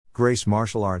Grace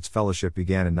Martial Arts Fellowship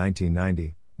began in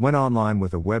 1990, went online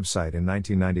with a website in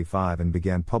 1995 and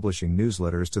began publishing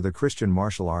newsletters to the Christian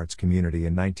martial arts community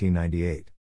in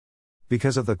 1998.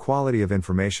 Because of the quality of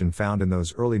information found in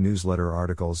those early newsletter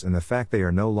articles and the fact they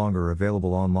are no longer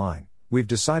available online, we've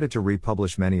decided to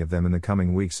republish many of them in the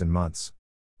coming weeks and months.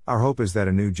 Our hope is that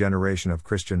a new generation of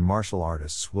Christian martial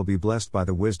artists will be blessed by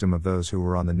the wisdom of those who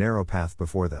were on the narrow path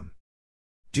before them.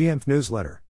 GMF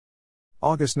Newsletter.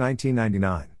 August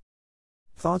 1999.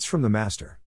 Thoughts from the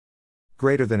Master.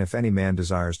 Greater than if any man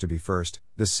desires to be first,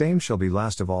 the same shall be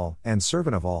last of all, and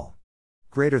servant of all.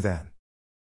 Greater than.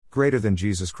 Greater than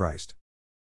Jesus Christ.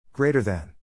 Greater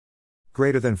than.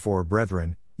 Greater than for,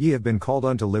 brethren, ye have been called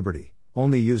unto liberty,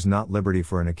 only use not liberty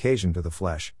for an occasion to the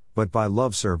flesh, but by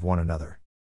love serve one another.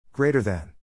 Greater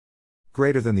than.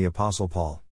 Greater than the Apostle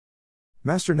Paul.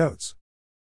 Master Notes.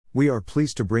 We are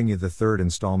pleased to bring you the third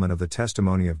installment of the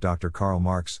testimony of Dr. Karl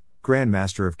Marx, Grand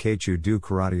Master of Keichu-Do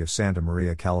Karate of Santa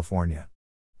Maria, California.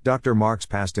 Dr. Marx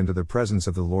passed into the presence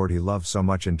of the Lord he loved so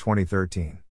much in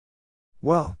 2013.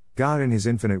 Well, God in His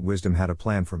infinite wisdom had a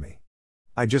plan for me.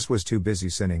 I just was too busy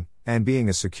sinning, and being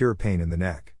a secure pain in the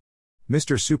neck.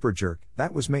 Mr. Super Jerk,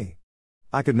 that was me.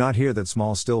 I could not hear that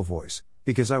small still voice,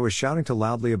 because I was shouting too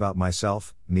loudly about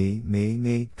myself,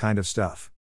 me kind of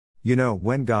stuff. You know,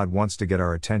 when God wants to get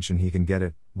our attention He can get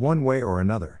it, one way or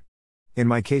another. In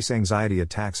my case, anxiety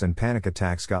attacks and panic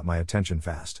attacks got my attention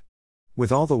fast. With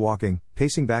all the walking,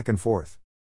 pacing back and forth.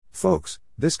 Folks,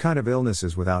 this kind of illness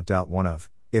is without doubt one of,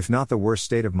 if not the worst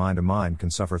state of mind a mind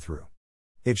can suffer through.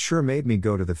 It sure made me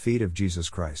go to the feet of Jesus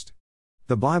Christ.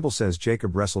 The Bible says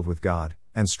Jacob wrestled with God,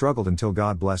 and struggled until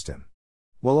God blessed him.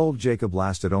 Well, old Jacob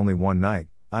lasted only one night.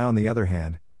 I, on the other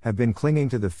hand, have been clinging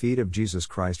to the feet of Jesus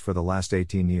Christ for the last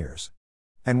 18 years.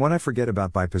 And when I forget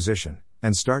about my position,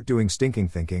 and start doing stinking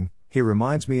thinking, He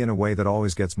reminds me in a way that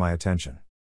always gets my attention.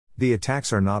 The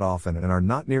attacks are not often and are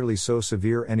not nearly so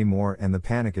severe anymore, and the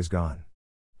panic is gone.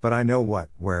 But I know what,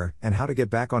 where, and how to get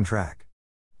back on track.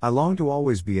 I long to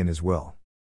always be in His will.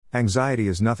 Anxiety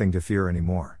is nothing to fear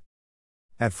anymore.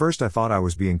 At first I thought I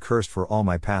was being cursed for all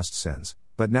my past sins,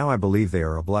 but now I believe they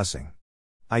are a blessing.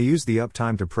 I use the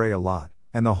uptime to pray a lot,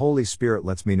 and the Holy Spirit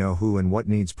lets me know who and what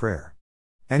needs prayer.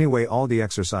 Anyway, all the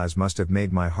exercise must have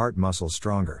made my heart muscles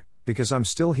stronger, because I'm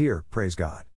still here, praise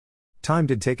God. Time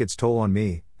did take its toll on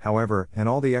me, however, and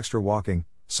all the extra walking,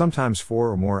 sometimes 4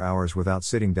 or more hours without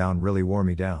sitting down, really wore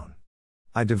me down.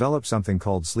 I developed something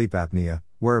called sleep apnea,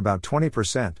 where about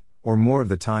 20%, or more of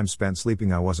the time spent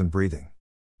sleeping I wasn't breathing.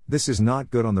 This is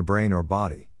not good on the brain or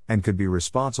body, and could be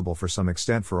responsible for some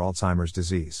extent for Alzheimer's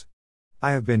disease.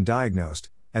 I have been diagnosed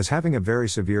as having a very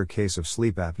severe case of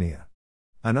sleep apnea.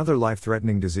 Another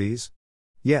life-threatening disease?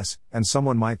 Yes, and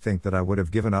someone might think that I would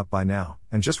have given up by now,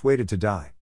 and just waited to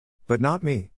die. But not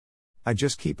me. I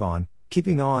just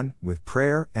keeping on, with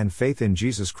prayer and faith in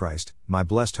Jesus Christ, my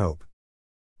blessed hope.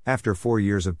 After 4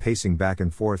 years of pacing back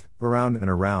and forth, around and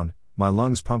around, my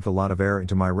lungs pumped a lot of air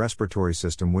into my respiratory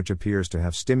system, which appears to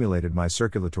have stimulated my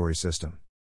circulatory system.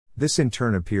 This in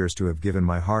turn appears to have given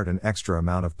my heart an extra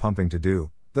amount of pumping to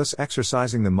do, thus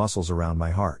exercising the muscles around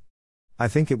my heart. I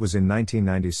think it was in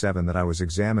 1997 that I was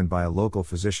examined by a local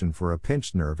physician for a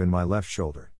pinched nerve in my left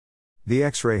shoulder. The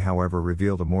X-ray, however,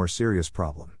 revealed a more serious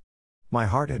problem. My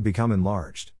heart had become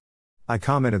enlarged. I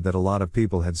commented that a lot of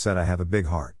people had said I have a big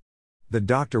heart. The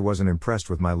doctor wasn't impressed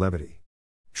with my levity.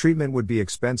 Treatment would be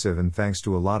expensive, and thanks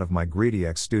to a lot of my greedy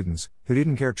ex-students, who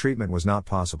didn't care, treatment was not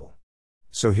possible.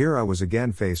 So here I was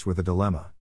again faced with a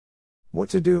dilemma. What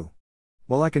to do?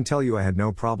 Well, I can tell you I had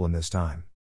no problem this time.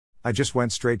 I just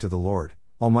went straight to the Lord,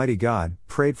 Almighty God,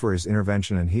 prayed for His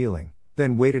intervention and healing,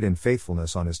 then waited in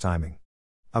faithfulness on His timing.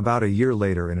 About a year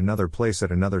later, in another place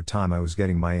at another time, I was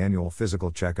getting my annual physical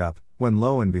checkup, when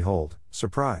lo and behold,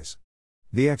 surprise!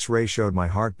 The X-ray showed my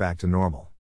heart back to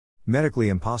normal. Medically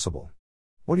impossible.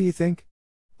 What do you think?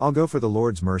 I'll go for the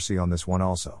Lord's mercy on this one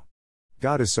also.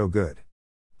 God is so good.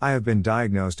 I have been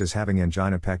diagnosed as having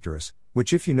angina pectoris,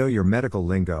 which, if you know your medical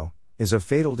lingo, is a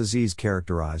fatal disease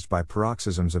characterized by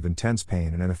paroxysms of intense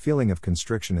pain and a feeling of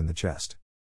constriction in the chest.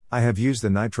 I have used the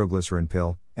nitroglycerin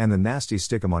pill, and the nasty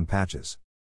stick-em-on patches.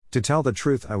 To tell the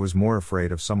truth, I was more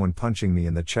afraid of someone punching me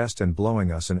in the chest and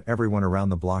blowing us and everyone around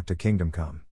the block to kingdom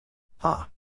come. Ha!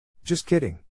 Just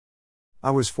kidding.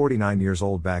 I was 49 years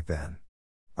old back then.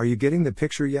 Are you getting the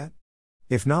picture yet?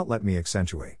 If not, let me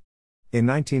accentuate. In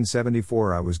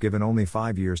 1974 I was given only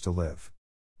 5 years to live.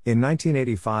 In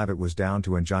 1985 it was down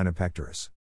to angina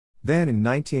pectoris. Then in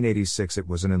 1986 it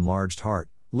was an enlarged heart.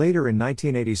 Later in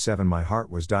 1987 my heart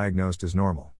was diagnosed as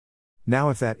normal. Now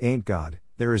if that ain't God,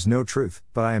 there is no truth,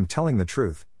 but I am telling the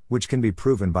truth, which can be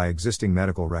proven by existing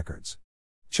medical records.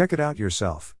 Check it out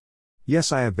yourself.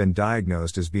 Yes, I have been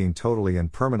diagnosed as being totally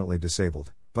and permanently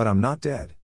disabled, but I'm not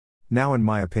dead. Now, in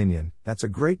my opinion, that's a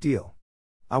great deal.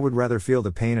 I would rather feel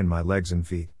the pain in my legs and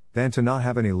feet than to not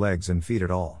have any legs and feet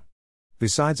at all.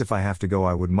 Besides, if I have to go,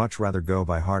 I would much rather go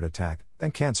by heart attack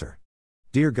than cancer.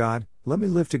 Dear God, let me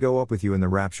live to go up with you in the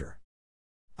rapture.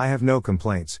 I have no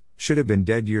complaints, should have been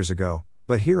dead years ago,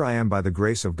 but here I am by the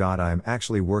grace of God. I am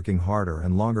actually working harder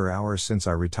and longer hours since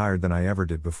I retired than I ever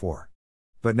did before.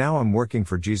 But now I'm working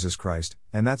for Jesus Christ,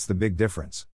 and that's the big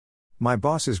difference. My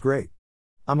boss is great.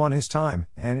 I'm on his time,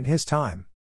 and in his time.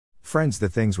 Friends, the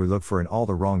things we look for in all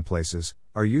the wrong places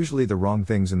are usually the wrong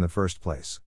things in the first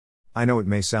place. I know it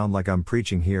may sound like I'm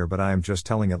preaching here, but I am just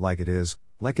telling it like it is,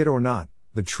 like it or not,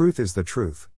 the truth is the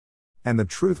truth. And the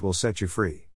truth will set you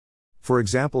free. For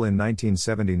example, in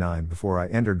 1979, before I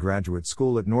entered graduate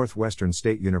school at Northwestern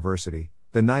State University,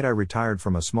 the night I retired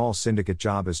from a small syndicate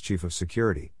job as chief of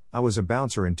security, I was a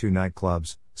bouncer in 2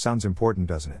 nightclubs. Sounds important,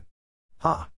 doesn't it?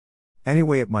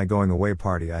 Anyway, at my going away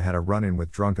party, I had a run-in with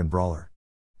drunken brawler.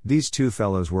 These 2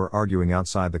 fellows were arguing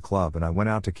outside the club, and I went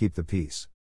out to keep the peace.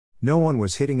 No one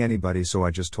was hitting anybody, so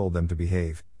I just told them to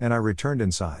behave, and I returned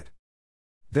inside.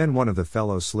 Then one of the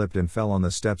fellows slipped and fell on the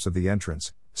steps of the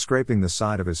entrance, scraping the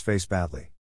side of his face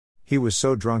badly. He was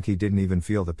so drunk he didn't even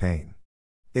feel the pain.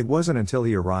 It wasn't until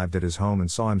he arrived at his home and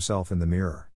saw himself in the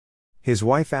mirror. His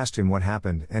wife asked him what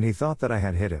happened, and he thought that I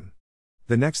had hit him.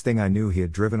 The next thing I knew, he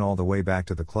had driven all the way back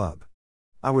to the club.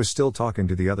 I was still talking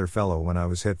to the other fellow when I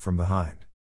was hit from behind.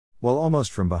 Well,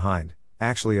 almost from behind.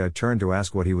 Actually, I turned to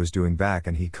ask what he was doing back,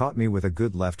 and he caught me with a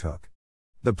good left hook.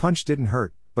 The punch didn't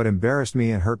hurt, but embarrassed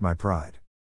me and hurt my pride.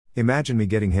 Imagine me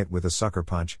getting hit with a sucker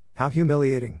punch, how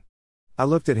humiliating. I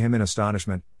looked at him in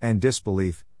astonishment and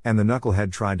disbelief, and the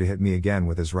knucklehead tried to hit me again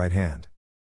with his right hand.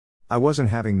 I wasn't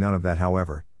having none of that,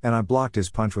 however, and I blocked his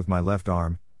punch with my left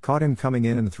arm, caught him coming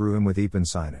in, and threw him with Ipan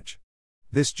signage.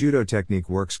 This judo technique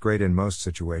works great in most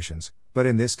situations, but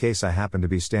in this case I happened to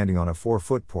be standing on a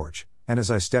 4-foot porch, and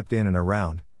as I stepped in and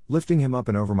around, lifting him up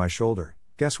and over my shoulder,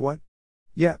 guess what?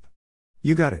 Yep.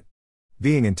 You got it.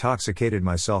 Being intoxicated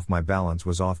myself, my balance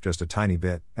was off just a tiny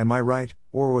bit, and my right,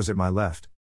 or was it my left?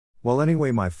 Well,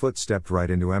 anyway, my foot stepped right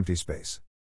into empty space.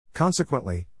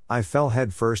 Consequently, I fell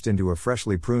head first into a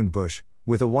freshly pruned bush,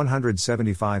 with a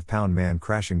 175-pound man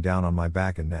crashing down on my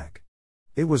back and neck.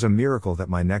 It was a miracle that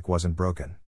my neck wasn't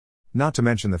broken. Not to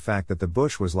mention the fact that the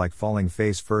bush was like falling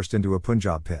face first into a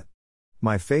Punjab pit.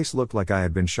 My face looked like I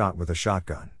had been shot with a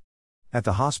shotgun. At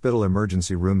the hospital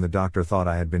emergency room, the doctor thought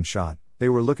I had been shot. They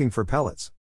were looking for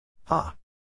pellets.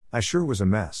 I sure was a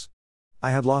mess.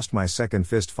 I had lost my second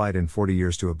fist fight in 40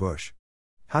 years to a bush.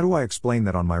 How do I explain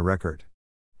that on my record?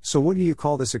 So what do you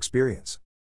call this experience?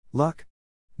 Luck?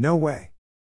 No way.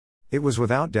 It was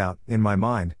without doubt, in my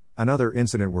mind, another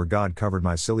incident where God covered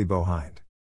my silly behind.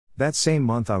 That same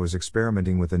month I was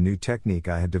experimenting with a new technique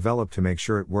I had developed to make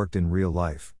sure it worked in real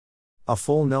life. A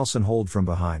full Nelson hold from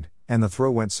behind, and the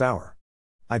throw went sour.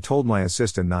 I told my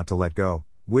assistant not to let go,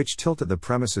 which tilted the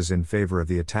premises in favor of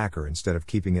the attacker instead of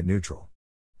keeping it neutral.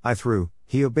 I threw,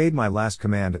 he obeyed my last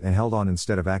command and held on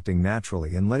instead of acting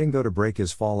naturally and letting go to break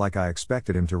his fall like I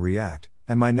expected him to react,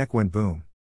 and my neck went boom.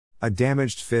 A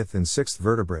damaged 5th and 6th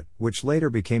vertebrate, which later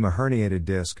became a herniated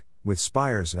disc, with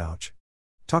spires. Ouch.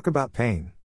 Talk about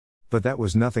pain. But that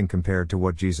was nothing compared to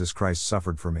what Jesus Christ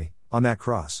suffered for me, on that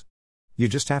cross. You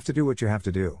just have to do what you have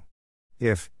to do.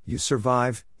 If you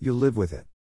survive, you live with it.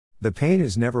 The pain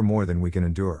is never more than we can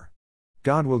endure.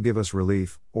 God will give us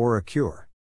relief, or a cure.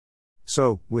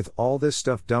 So, with all this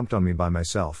stuff dumped on me by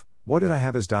myself, what did I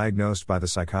have as diagnosed by the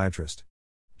psychiatrist?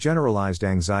 Generalized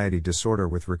anxiety disorder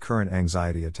with recurrent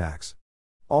anxiety attacks.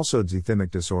 Also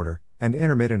dysthymic disorder, and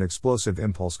intermittent explosive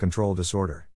impulse control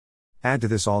disorder. Add to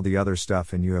this all the other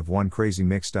stuff and you have one crazy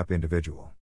mixed up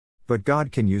individual. But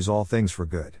God can use all things for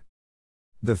good.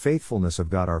 The faithfulness of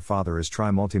God our Father is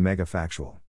tri-multi-mega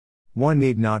factual. One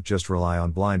need not just rely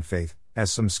on blind faith,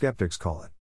 as some skeptics call it.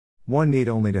 One need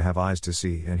only to have eyes to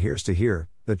see and ears to hear.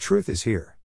 The truth is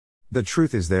here. The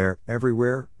truth is there,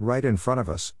 everywhere, right in front of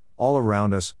us, all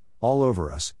around us, all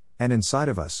over us, and inside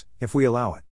of us, if we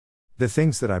allow it. The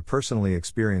things that I personally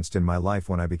experienced in my life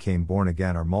when I became born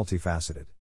again are multifaceted.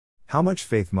 How much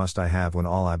faith must I have when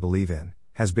all I believe in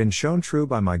has been shown true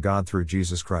by my God through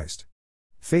Jesus Christ?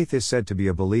 Faith is said to be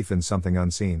a belief in something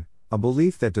unseen, a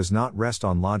belief that does not rest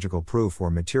on logical proof or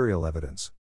material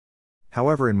evidence.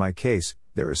 However, in my case,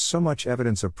 there is so much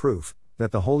evidence of proof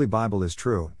that the Holy Bible is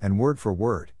true, and word for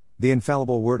word, the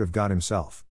infallible Word of God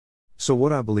Himself. So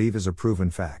what I believe is a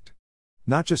proven fact.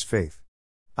 Not just faith.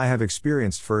 I have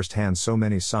experienced firsthand so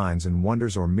many signs and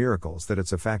wonders or miracles that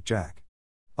it's a fact, Jack.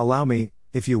 Allow me,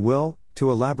 If you will, to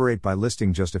elaborate by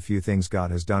listing just a few things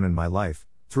God has done in my life,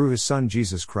 through His Son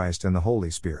Jesus Christ and the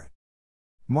Holy Spirit.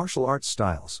 Martial arts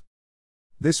styles.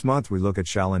 This month we look at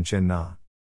Shaolin Chin Na.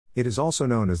 It is also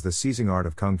known as the seizing art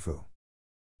of Kung Fu.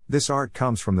 This art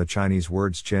comes from the Chinese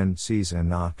words Qin, seize, and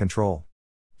Na, control.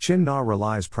 Chin Na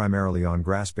relies primarily on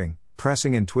grasping,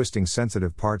 pressing and twisting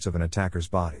sensitive parts of an attacker's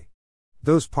body.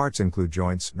 Those parts include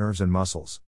joints, nerves and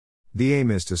muscles. The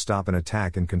aim is to stop an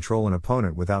attack and control an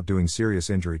opponent without doing serious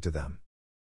injury to them.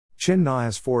 Chin Na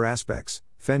has 4 aspects: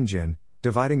 Fen Jin,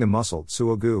 dividing the muscle,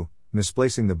 Suo Gu,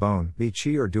 misplacing the bone, Bi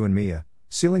Qi or Duan Mia,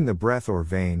 sealing the breath or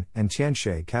vein, and Tian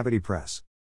Shui, cavity press.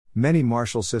 Many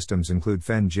martial systems include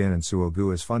Fen Jin and Suo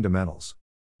Gu as fundamentals.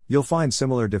 You'll find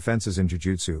similar defenses in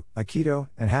Jiu-Jitsu, Aikido,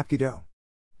 and Hapkido.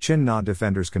 Chin Na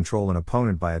defenders control an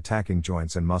opponent by attacking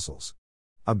joints and muscles.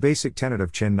 A basic tenet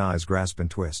of Chin Na is grasp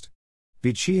and twist. Bi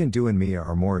Qi and Duan Mia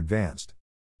are more advanced.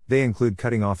 They include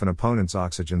cutting off an opponent's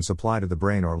oxygen supply to the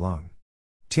brain or lung.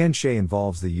 Tian Shui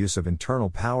involves the use of internal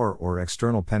power or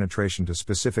external penetration to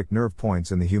specific nerve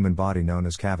points in the human body known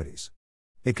as cavities.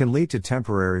 It can lead to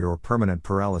temporary or permanent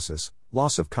paralysis,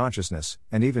 loss of consciousness,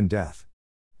 and even death.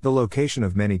 The location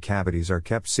of many cavities are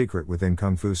kept secret within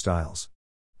Kung Fu styles.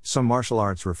 Some martial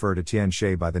arts refer to Tian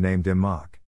Shui by the name Dim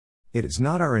Mak. It is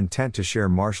not our intent to share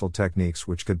martial techniques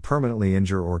which could permanently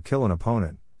injure or kill an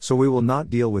opponent, so we will not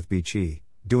deal with Bi Qi,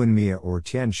 Duan Mia or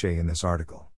Tian Shui in this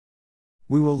article.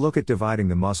 We will look at dividing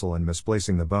the muscle and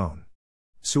misplacing the bone.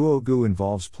 Suo Gu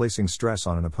involves placing stress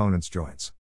on an opponent's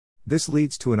joints. This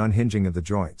leads to an unhinging of the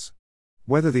joints.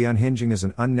 Whether the unhinging is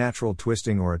an unnatural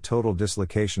twisting or a total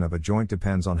dislocation of a joint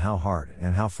depends on how hard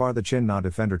and how far the Chin Na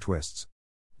defender twists.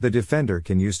 The defender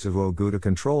can use Suo Gu to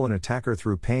control an attacker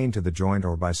through pain to the joint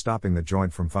or by stopping the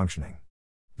joint from functioning.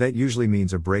 That usually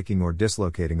means a breaking or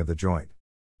dislocating of the joint.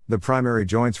 The primary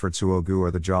joints for Suo Gu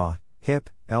are the jaw, hip,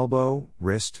 elbow,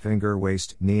 wrist, finger,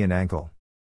 waist, knee and ankle.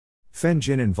 Fen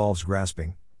Jin involves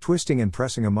grasping, twisting and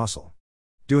pressing a muscle.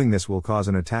 Doing this will cause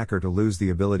an attacker to lose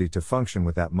the ability to function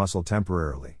with that muscle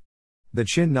temporarily. The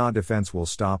Chin Na defense will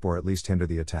stop or at least hinder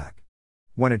the attack.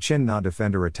 When a Chin Na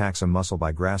defender attacks a muscle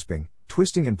by grasping,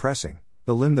 twisting and pressing,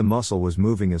 the limb the muscle was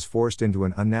moving is forced into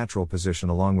an unnatural position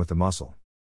along with the muscle.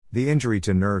 The injury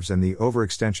to nerves and the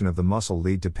overextension of the muscle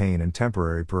lead to pain and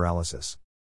temporary paralysis.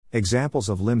 Examples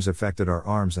of limbs affected are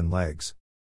arms and legs.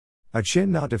 A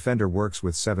Chin Na defender works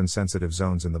with 7 sensitive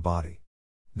zones in the body.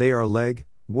 They are leg,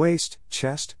 waist,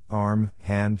 chest, arm,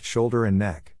 hand, shoulder and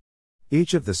neck.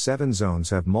 Each of the 7 zones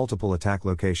have multiple attack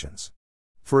locations.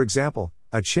 For example,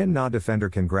 a Chin Na defender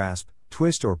can grasp,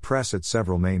 twist or press at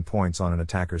several main points on an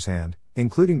attacker's hand,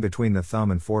 including between the thumb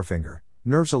and forefinger,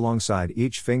 nerves alongside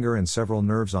each finger and several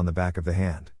nerves on the back of the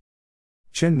hand.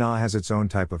 Chin Na has its own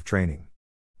type of training.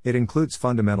 It includes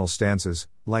fundamental stances,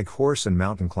 like horse and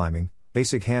mountain climbing,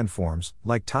 basic hand forms,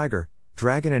 like tiger,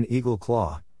 dragon and eagle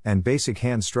claw, and basic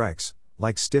hand strikes,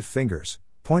 like stiff fingers,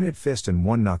 pointed fist and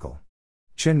one knuckle.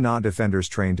 Chin Na defenders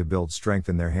train to build strength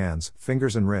in their hands,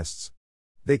 fingers and wrists.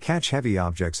 They catch heavy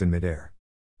objects in midair.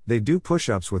 They do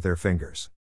push-ups with their fingers.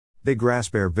 They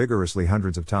grasp air vigorously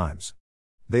hundreds of times.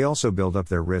 They also build up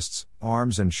their wrists,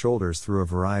 arms and shoulders through a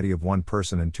variety of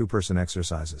 1-person and 2-person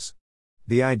exercises.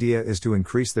 The idea is to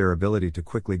increase their ability to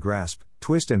quickly grasp,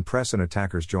 twist and press an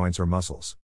attacker's joints or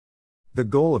muscles. The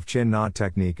goal of Chin Na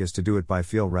technique is to do it by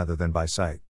feel rather than by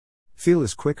sight. Feel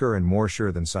is quicker and more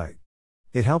sure than sight.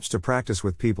 It helps to practice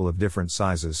with people of different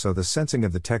sizes so the sensing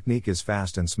of the technique is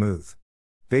fast and smooth.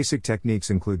 Basic techniques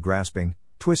include grasping,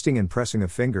 twisting and pressing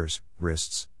of fingers,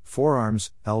 wrists,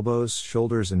 forearms, elbows,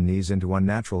 shoulders and knees into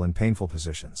unnatural and painful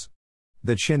positions.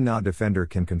 The Chin Na defender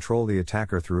can control the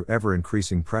attacker through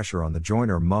ever-increasing pressure on the joint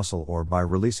or muscle or by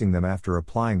releasing them after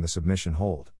applying the submission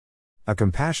hold. A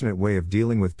compassionate way of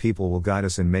dealing with people will guide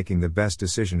us in making the best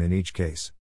decision in each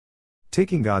case.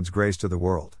 Taking God's grace to the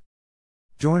world.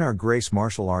 Join our Grace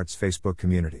Martial Arts Facebook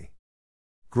community.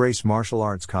 Grace Martial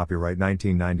Arts, copyright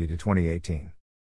 1990 to 2018.